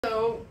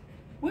So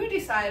we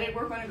decided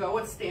we're going to go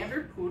with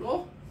Standard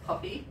Poodle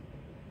puppy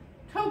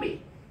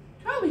Toby.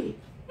 Toby,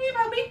 hey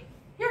puppy,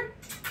 here.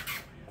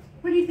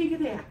 What do you think of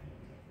that?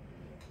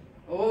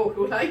 Oh,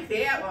 you like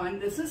that one?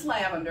 This is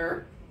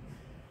Lavender.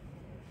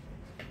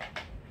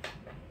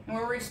 And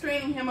we're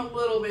restraining him a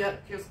little bit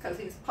just because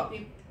he's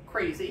puppy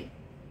crazy.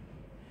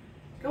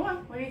 Go on,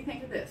 what do you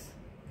think of this?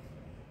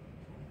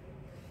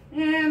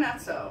 Yeah,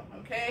 not so,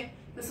 okay?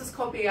 This is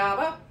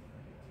Copiaba.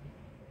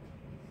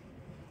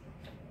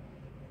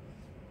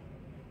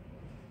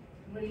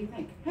 What do you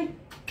think? Hey,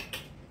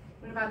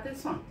 what about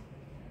this one?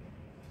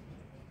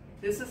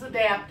 This is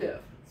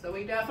adaptive, so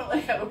we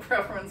definitely have a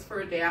preference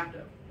for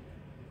adaptive.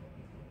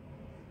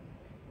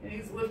 And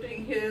he's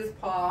lifting his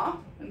paw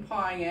and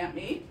pawing at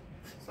me,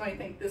 so I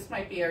think this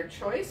might be our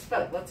choice,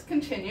 but let's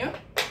continue.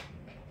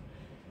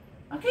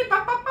 Okay,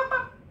 bop, bop, bop,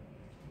 bop.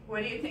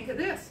 What do you think of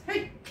this?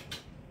 Hey,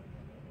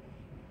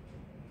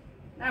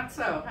 not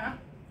so, huh?